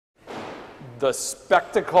the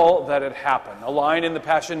spectacle that had happened. A line in the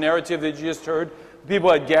Passion narrative that you just heard,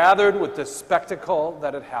 people had gathered with the spectacle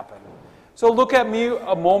that had happened. So look at me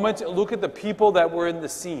a moment, look at the people that were in the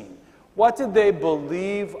scene. What did they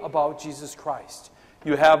believe about Jesus Christ?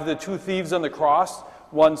 You have the two thieves on the cross.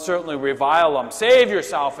 One certainly revile him, save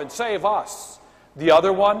yourself and save us. The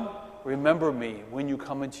other one, remember me when you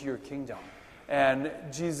come into your kingdom. And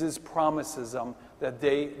Jesus promises them that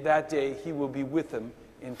day he will be with them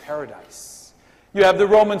in paradise. You have the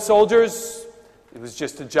Roman soldiers. It was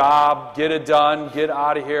just a job, get it done, get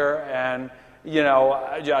out of here, and,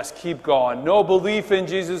 just keep going. No belief in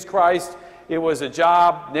Jesus Christ. It was a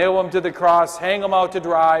job, nail him to the cross, hang him out to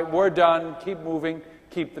dry, we're done, keep moving,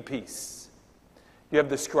 keep the peace. You have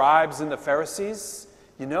the scribes and the Pharisees.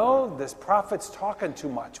 This prophet's talking too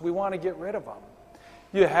much. We want to get rid of him.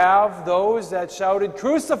 You have those that shouted,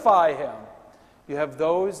 crucify him. You have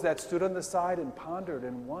those that stood on the side and pondered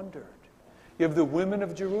and wondered. You have the women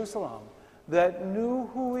of Jerusalem that knew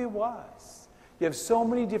who he was. You have so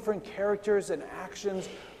many different characters and actions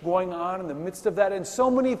going on in the midst of that, and so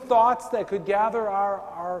many thoughts that could gather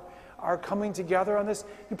our coming together on this.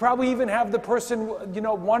 You probably even have the person,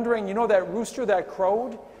 wondering, that rooster that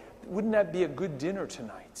crowed, wouldn't that be a good dinner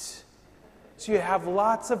tonight? So you have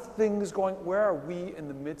lots of things going. Where are we in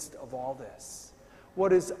the midst of all this?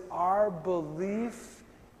 What is our belief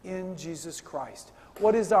in Jesus Christ?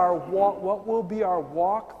 What is our walk? What will be our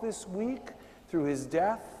walk this week through his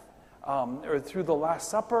death, or through the Last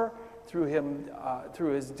Supper, through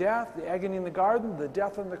his death, the agony in the garden, the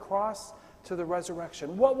death on the cross, to the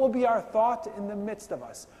resurrection? What will be our thought in the midst of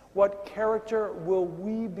us? What character will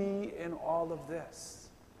we be in all of this?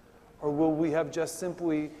 Or will we have just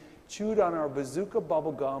simply chewed on our bazooka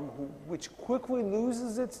bubble gum, which quickly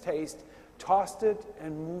loses its taste, tossed it,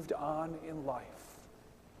 and moved on in life?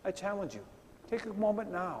 I challenge you. Take a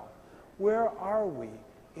moment now. Where are we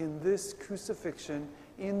in this crucifixion,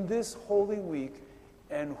 in this Holy Week,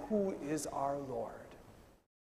 and who is our Lord?